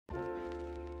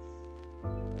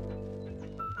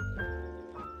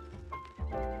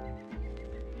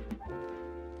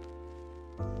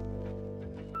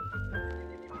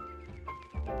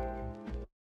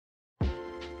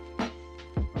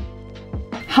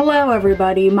Hello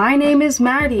everybody, my name is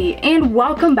Maddie and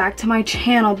welcome back to my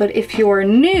channel. But if you're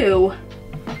new,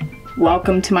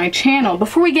 welcome to my channel.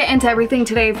 Before we get into everything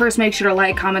today, first make sure to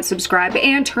like, comment, subscribe,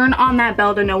 and turn on that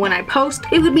bell to know when I post.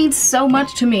 It would mean so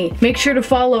much to me. Make sure to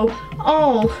follow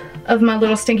all of my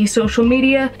little stinky social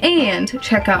media and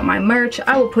check out my merch.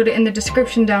 I will put it in the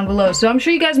description down below. So I'm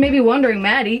sure you guys may be wondering,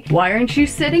 Maddie, why aren't you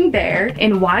sitting there?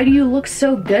 And why do you look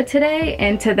so good today?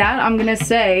 And to that, I'm gonna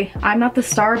say, I'm not the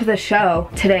star of the show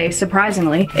today,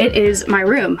 surprisingly. It is my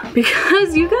room,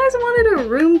 because you guys wanted a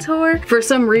room tour for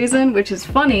some reason, which is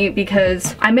funny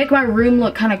because I make my room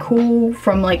look kind of cool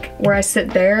from like where I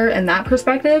sit there and that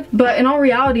perspective. But in all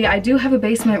reality, I do have a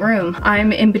basement room.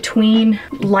 I'm in between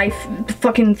life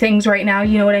fucking things right now,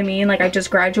 you know what I mean? Like I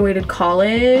just graduated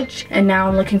college and now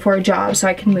I'm looking for a job so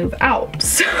I can move out.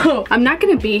 So I'm not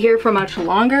gonna be here for much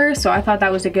longer, so I thought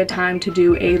that was a good time to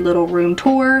do a little room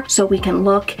tour so we can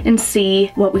look and see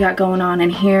what we got going on in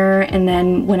here, and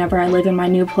then whenever I live in my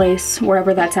new place,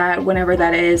 wherever that's at, whenever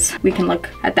that is, we can look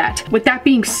at that. With that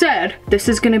being said, this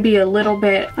is gonna be a little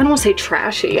bit, I don't wanna say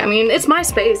trashy, I mean it's my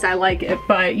space, I like it,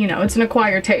 but you know, it's an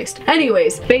acquired taste.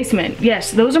 Anyways, basement,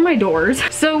 yes, those are my doors.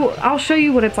 So I'll show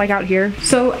you what it's like out here.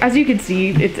 So as you can see,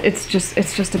 it's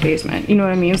just a basement, you know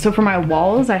what I mean? So for my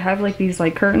walls, I have like these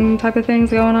like curtain type of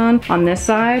things going on this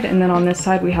side, and then on this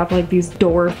side we have like these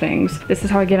door things. This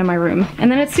is how I get in my room,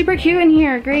 and then it's super cute in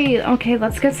here. Great. Okay,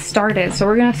 let's get started. So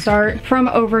we're gonna start from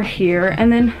over here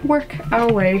and then work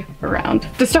our way around.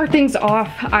 To start things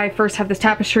off, I first have this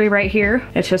tapestry right here.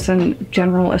 It's just a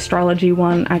general astrology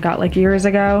one I got like years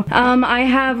ago. I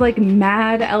have like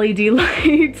mad LED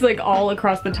lights like all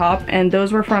across the top, and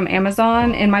those were from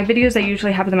Amazon. In my videos I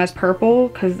usually have them as purple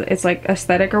because it's like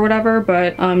aesthetic or whatever,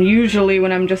 but usually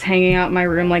when I'm just hanging out in my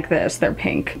room like this, they're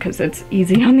pink because it's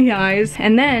easy on the eyes.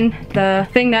 And then the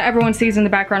thing that everyone sees in the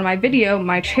background of my video,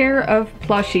 my chair of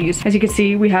plushies. As you can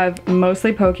see, we have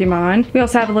mostly Pokemon. We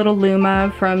also have a little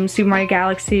Luma from Super Mario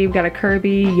Galaxy. We've got a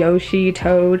Kirby, Yoshi,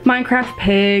 Toad, Minecraft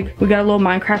pig. We got a little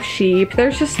Minecraft sheep.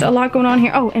 There's just a lot going on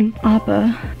here. Oh, and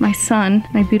Appa, my son,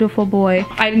 my beautiful boy.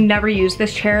 I never used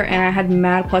this chair and I had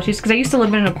mad plushies because I used to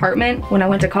live in an apartment when I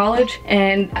went to college,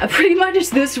 and pretty much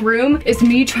this room is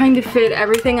me trying to fit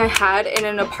everything I had in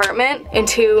an apartment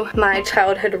into my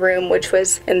childhood room, which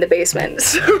was in the basement.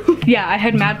 So yeah, I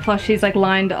had mad plushies like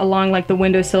lined along like the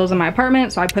windowsills in my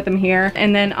apartment, so I put them here.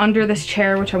 And then under this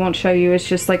chair, which I won't show you, is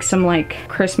just like some like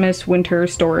Christmas winter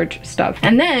storage stuff.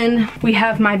 And then we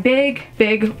have my big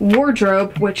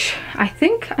wardrobe, which I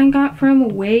think I got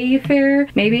from Wayfair,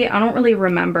 maybe, I don't really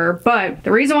remember. But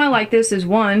the reason why I like this is,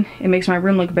 one, it makes my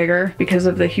room look bigger because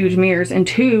of the huge mirrors, and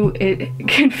two, it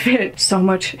can fit so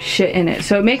much shit in it.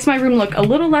 So it makes my room look a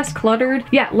little less cluttered.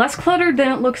 Yeah, less cluttered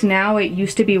than it looks now. It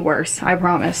used to be worse, I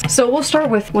promise. So we'll start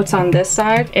with what's on this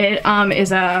side. It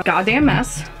is a goddamn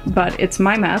mess, but it's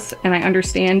my mess and I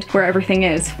understand where everything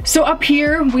is. So up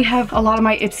here we have a lot of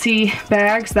my Ipsy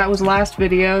bags. That was last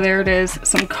video. There it is.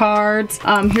 Some cards.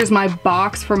 Here's my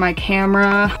box for my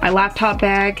camera, my laptop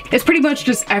bag. It's pretty much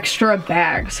just extra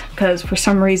bags because for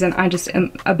some reason I just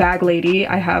am a bag lady.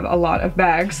 I have a lot of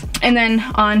bags. And then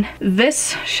on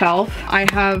this shelf I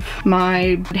have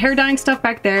my hair dyeing stuff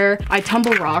back there. I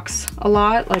tumble rocks a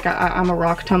lot. Like I'm a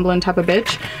rock tumbling type of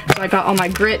bitch. So I got all my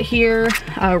grit here,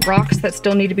 rocks that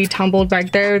still need to be tumbled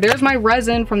back there. There's my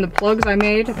resin from the plugs I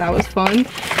made. That was fun.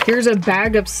 Here's a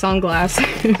bag of sunglasses.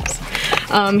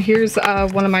 Here's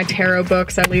one of my tarot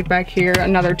books I leave back here.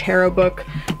 Another tarot book.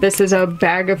 This is a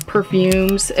bag of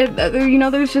perfumes. You know,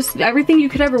 there's just everything you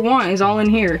could ever want is all in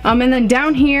here. And then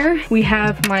down here we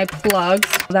have my plugs.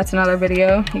 That's another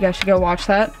video. You guys should go watch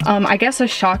that. I guess a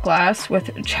shot glass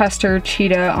with Chester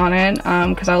Cheetah on it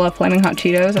because I love Flaming Hot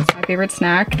Cheetos. That's my favorite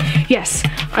snack. Yes,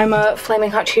 I'm a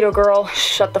Flaming Hot Cheeto girl.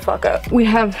 Shut the fuck up. We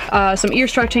have some ear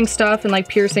stretching stuff and like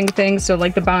piercing things, so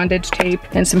like the bondage tape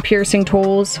and some piercing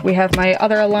tools. We have my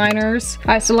other aligners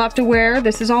I still have to wear.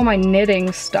 This is all my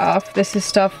knitting stuff. This is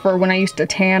stuff for when I used to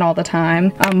tan all the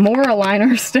time. More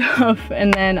aligner stuff,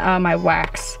 and then my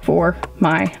wax for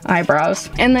my eyebrows.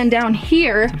 And then down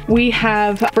here we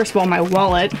have, first of all, my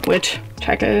wallet, which,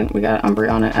 check it, we got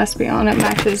Umbreon SB on it,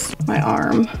 matches my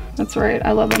arm. That's right,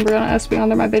 I love Umbreon SB on,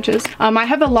 they're my bitches. I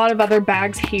have a lot of other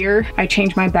bags here. I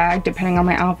change my bag depending on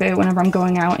my outfit whenever I'm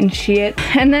going out and shit.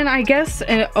 And then I guess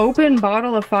an open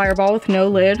bottle of Fireball with no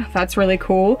lid. That's really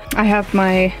cool. I have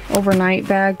my overnight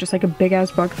bag, just like a big ass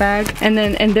book bag. And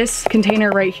then in this container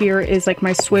right here is like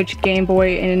my Switch, Game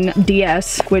Boy, and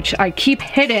DS, which I keep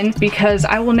hidden because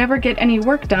I will never get any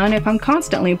work done if I'm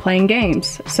constantly playing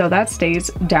games. So that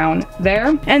stays down there.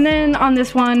 there. And then on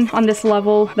this one, on this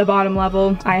level, the bottom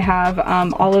level, I have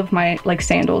all of my like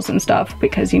sandals and stuff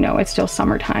because you know it's still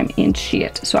summertime and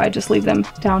shit. So I just leave them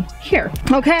down here.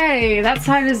 Okay, that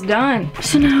side is done.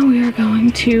 So now we are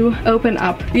going to open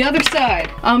up the other side.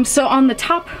 So on the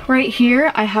top right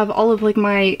here, I have all of like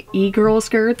my e-girl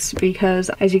skirts because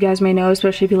as you guys may know,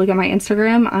 especially if you look at my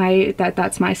Instagram,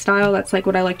 that's my style. That's like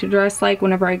what I like to dress like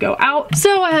whenever I go out.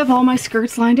 So I have all my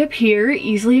skirts lined up here,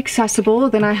 easily accessible.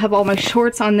 Then I have all my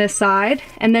shorts on this side.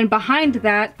 And then behind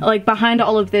that, like behind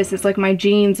all of this is like my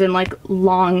jeans and like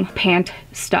long pant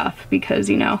stuff because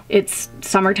you know, it's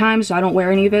summertime so I don't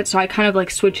wear any of it. So I kind of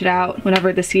like switch it out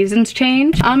whenever the seasons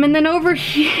change. And then over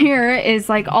here is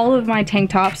like all of my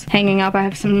tank tops hanging up. I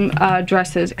have some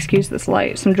dresses, excuse this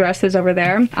light, some dresses over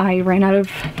there. I ran out of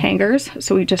hangers,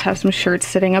 so we just have some shirts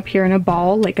sitting up here in a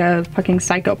ball like a fucking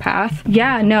psychopath.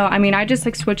 Yeah, no, I mean, I just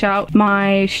like switch out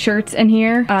my shirts in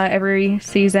here every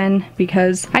season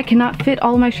because I cannot fit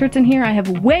all of my shirts in here. I have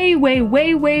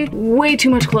way too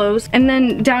much clothes. And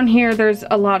then down here, there's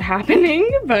a lot happening,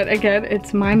 but again,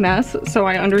 it's my mess, so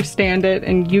I understand it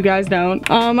and you guys don't.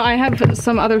 I have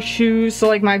some other shoes, so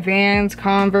like my Vans,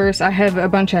 Converse. I have a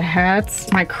bunch of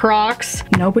hats, my Crocs.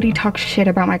 Nobody talks shit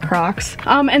about my Crocs.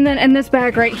 And then in this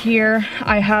bag right here,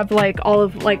 I have like all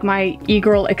of like my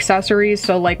e-girl accessories.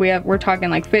 So like we're talking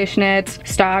like fishnets,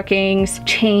 stockings,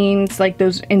 chains, like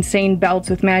those insane belts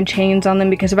with mad chains on them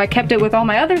because if I kept it with all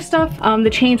my other stuff, the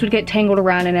chains would get tangled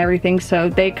around and everything. So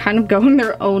they kind of go in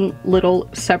their own little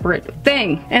separate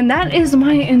thing. And that is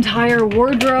my entire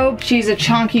wardrobe. She's a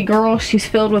chunky girl. She's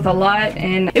filled with a lot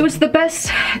and it was the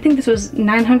best, I think this was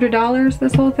 $900,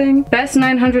 this whole thing. Best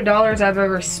 $900 I've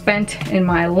ever spent in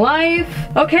my life.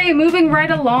 Okay, moving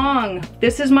right along.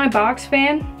 This is my box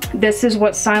fan. This is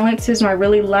what silences my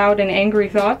really loud and angry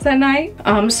thoughts at night.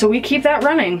 So we keep that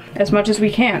running as much as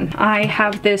we can. I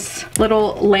have this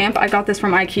little lamp. I got this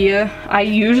from IKEA. I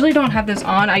usually don't have this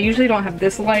on. I usually don't have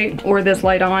this light or this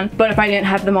light on, but if I didn't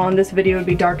have them on, this video would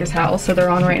be dark as hell. So they're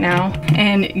on right now.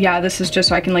 And yeah, this is just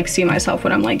so I can like see myself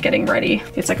when I'm like getting ready.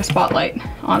 It's like a spotlight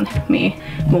on me.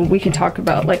 Well, we can talk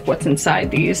about like what's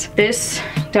inside these. This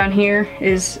down here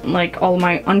is like all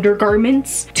my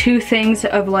undergarments. Two things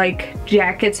of like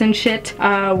jackets and shit.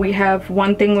 We have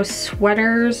one thing with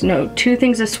sweaters, no, two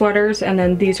things of sweaters, and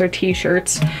then these are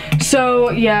t-shirts.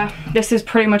 So yeah, this is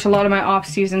pretty much a lot of my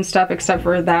off-season stuff except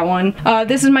for that one.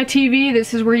 This is my TV.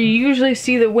 This is where you usually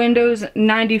see the Windows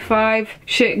 95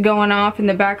 shit going off in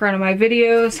the background of my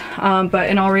videos, but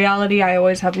in all reality I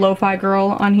always have Lo-Fi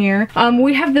Girl on here.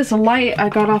 We have this light I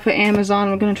got off of Amazon.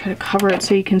 I'm gonna try to cover it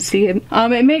so you can see it.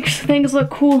 It makes things look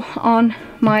cool on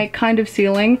my kind of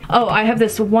ceiling. Oh, I have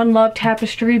this One Love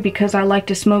tapestry because I like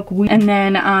to smoke weed. And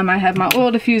then I have my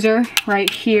oil diffuser right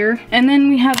here. And then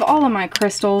we have all of my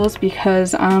crystals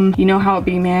because you know how it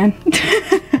be, man.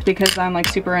 Because I'm like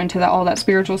super into all that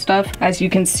spiritual stuff. As you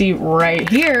can see right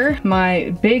here,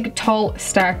 my big tall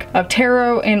stack of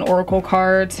tarot and oracle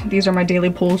cards. These are my daily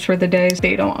pulls for the days.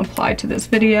 They don't apply to this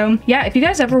video. Yeah, if you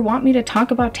guys ever want me to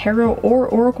talk about tarot or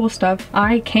oracle stuff,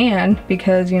 I can,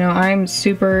 because you know I'm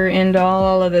super into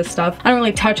all of this stuff. I don't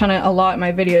really touch on it a lot in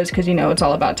my videos because you know it's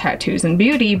all about tattoos and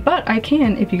beauty, but I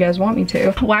can if you guys want me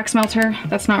to. Wax melter,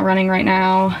 that's not running right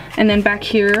now. And then back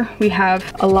here we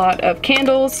have a lot of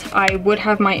candles. I would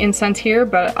have my incense here,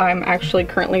 but I'm actually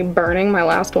currently burning my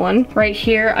last one. Right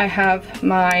here I have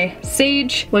my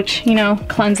sage, which, you know,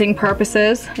 cleansing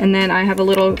purposes. And then I have a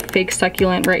little fake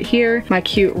succulent right here, my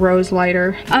cute rose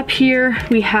lighter. Up here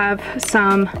we have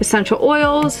some essential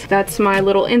oils. That's my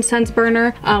little incense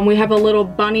burner. We have a little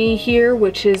bunny here,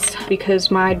 which is because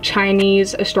my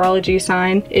Chinese astrology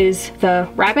sign is the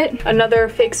rabbit. Another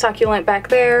fake succulent back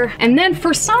there. And then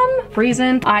for some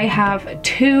reason I have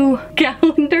two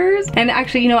calendars. And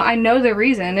actually, you know, I know the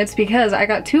reason. It's because I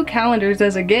got two calendars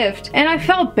as a gift and I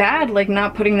felt bad like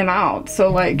not putting them out. So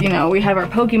like, you know, we have our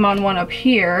Pokemon one up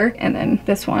here and then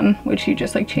this one, which you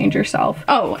just like change yourself.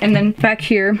 Oh, and then back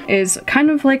here is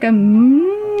kind of like a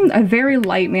very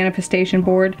light manifestation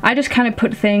board. I just kind of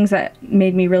put things that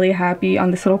made me really happy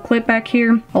on this little clip back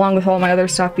here, along with all my other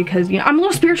stuff, because, you know, I'm a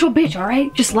little spiritual bitch, all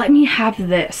right? Just let me have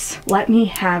this. Let me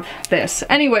have this.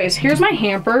 Anyways, here's my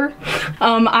hamper.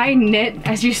 I knit,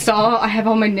 as you saw, I have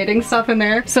all my knitting stuff in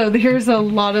there. So here's a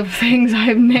lot of things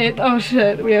I've knit. Oh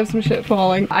shit, we have some shit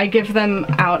falling. I give them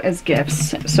out as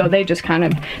gifts, so they just kind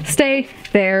of stay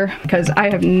there because I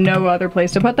have no other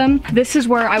place to put them. This is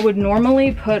where I would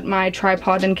normally put my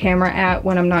tripod and camera at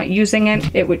when I'm not using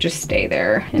it. It would just stay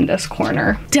there in this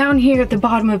corner. Down here at the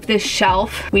bottom of this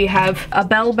shelf, we have a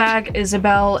Belle bag,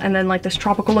 Isabel, and then like this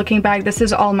tropical looking bag. This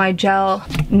is all my gel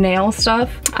nail stuff.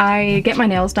 I get my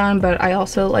nails done, but I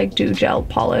also like do gel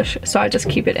polish, so I just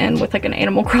keep it in with like an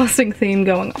Animal Crossing theme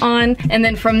going on. And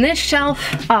then from this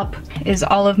shelf up is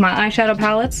all of my eyeshadow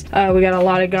palettes. We got a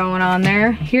lot of going on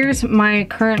there. Here's my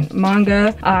current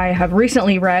manga I have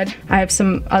recently read. I have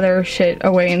some other shit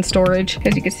away in storage.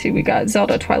 As you can see, we got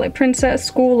Zelda Twilight Princess,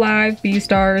 School Live,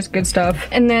 Beastars, good stuff.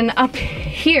 And then up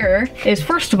here is,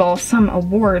 first of all, some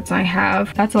awards I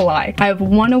have. That's a lie. I have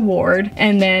one award,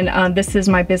 and then this is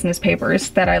my business papers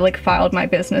that I like filed my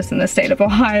business in the state of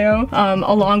Ohio,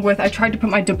 along with, I tried to put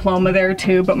my diploma there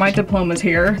too, but my diploma's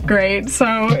here. Great. So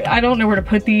I don't know where to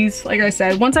put these. Like I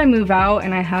said, once I move out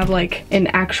and I have like an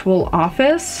actual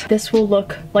office, this will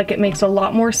look like it makes a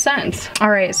lot more sense. All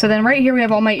right, so then right here we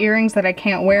have all my earrings that I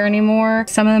can't wear anymore.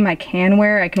 Some of them I can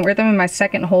wear. I can wear them in my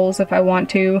second holes if I want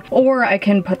to, or I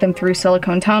can put them through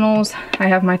silicone tunnels. I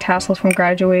have my tassels from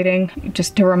graduating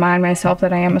just to remind myself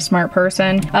that I am a smart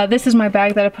person. This is my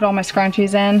bag that I put all my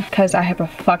scrunchies in because I have a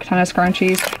fuck ton of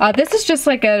scrunchies. This is just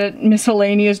like a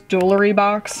miscellaneous jewelry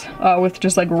box with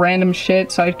just like random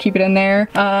shit, so I'd keep it in there.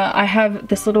 I have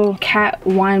this little cat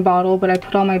wine bottle, but I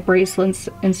put all my bracelets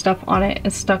and stuff on it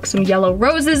and stuck some yellow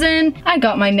roses in. I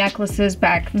got my necklaces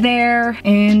back there,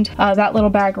 and that little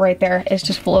bag right there is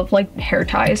just full of like hair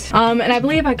ties. And I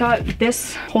believe I got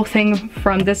this whole thing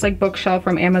from this like bookshelf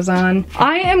from Amazon.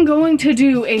 I am going to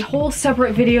do a whole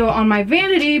separate video on my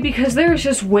vanity because there's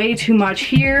just way too much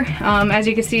here. As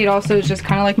you can see, it also is just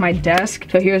kind of like my desk.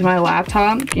 So here's my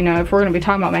laptop. You know, if we're gonna be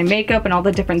talking about my makeup and all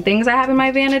the different things I have in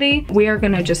my vanity, we are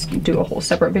gonna just do a whole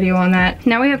separate video on that.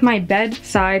 Now we have my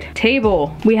bedside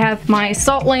table. We have my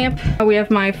salt lamp. We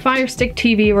have my Fire Stick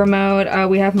TV remote.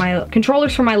 We have my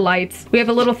controllers for my lights. We have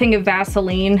a little thing of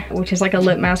Vaseline, which is like a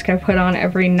lip mask I put on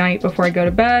every night before I go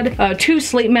to bed. 2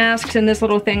 sleep masks in this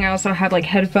little thing. I also have like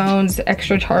headphones,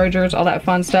 extra chargers, all that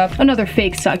fun stuff. Another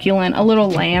fake succulent, a little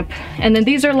lamp. And then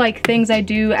these are like things I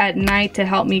do at night to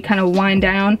help me kind of wind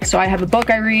down. So I have a book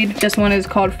I read. This one is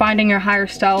called Finding Your Higher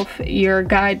Self, Your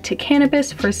Guide to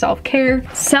Cannabis for Self-Care.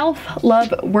 Self-Love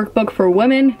Workbook for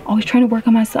Women. Always trying to work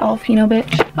on myself, you know,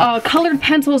 bitch. Colored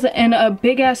pencils and a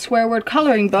big ass swear word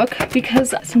coloring book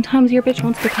because sometimes your bitch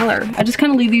wants to color. I just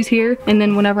kind of leave these here, and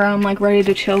then whenever I'm like ready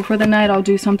to chill for the night, I'll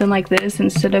do something like this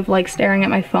instead of like staring at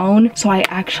my phone, so I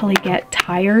actually get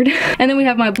tired. And then we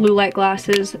have my blue light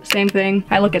glasses, same thing.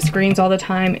 I look at screens all the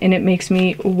time and it makes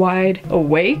me wide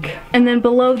awake. And then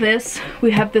below this,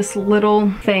 we have this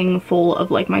little thing full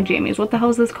of like my jammies. What the hell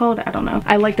is this called? I don't know.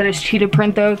 I like that it's cheetah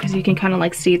print though, because you can kind of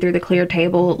like see through the clear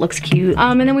table. It looks cute.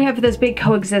 And then we have this big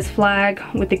coexist flag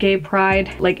with the gay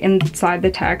pride like inside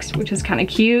the text, which is kind of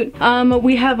cute.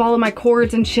 We have all of my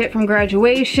cords and shit from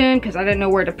graduation because I didn't know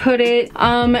where to put it.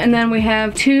 And then we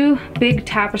have 2 big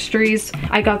tapestries.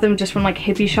 I got them just from like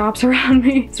hippie shops around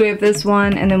me. So we have this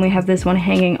one, and then we have this one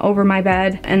hanging over my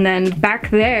bed. And then back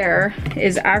there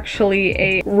is actually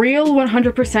a real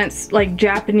 100% like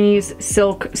Japanese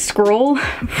silk scroll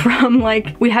from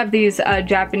like, we have these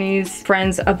Japanese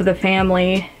friends of the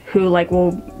family who like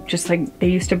will just like, they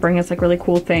used to bring us like really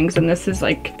cool things, and this is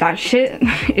like, that shit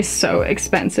is so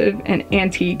expensive and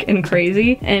antique and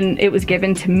crazy, and it was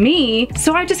given to me,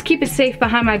 so I just keep it safe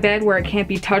behind my bed where it can't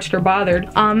be touched or bothered.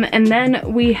 And then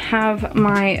we have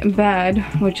my bed,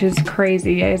 which is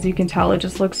crazy. As you can tell, it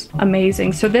just looks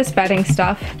amazing. So this bedding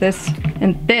stuff, this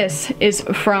and this is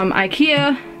from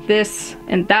IKEA. This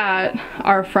and that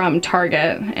are from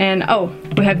Target. And oh,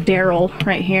 we have Daryl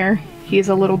right here. He's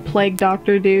a little plague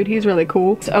doctor dude. He's really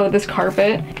cool. So this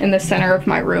carpet in the center of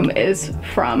my room is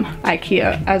from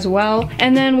IKEA as well.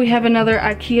 And then we have another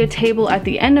IKEA table at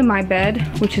the end of my bed,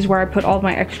 which is where I put all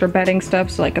my extra bedding stuff.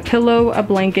 So like a pillow, a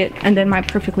blanket, and then my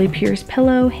perfectly pierced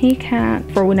pillow. Hey cat.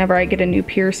 For whenever I get a new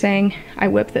piercing, I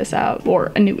whip this out,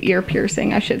 or a new ear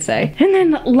piercing, I should say. And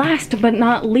then last but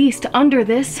not least, under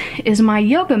this is my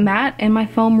yoga mat and my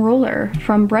foam roller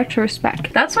from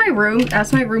Retrospect. That's my room.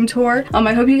 That's my room tour.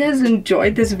 I hope you guys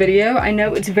enjoyed this video. I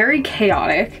know it's very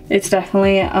chaotic. It's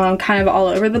definitely kind of all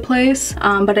over the place,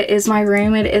 but it is my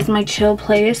room. It is my chill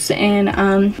place, and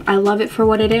I love it for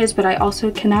what it is, but I also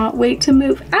cannot wait to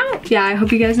move out. Yeah, I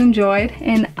hope you guys enjoyed,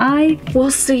 and I will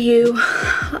see you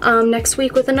next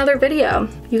week with another video.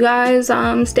 You guys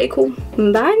stay cool.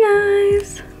 Bye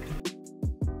guys.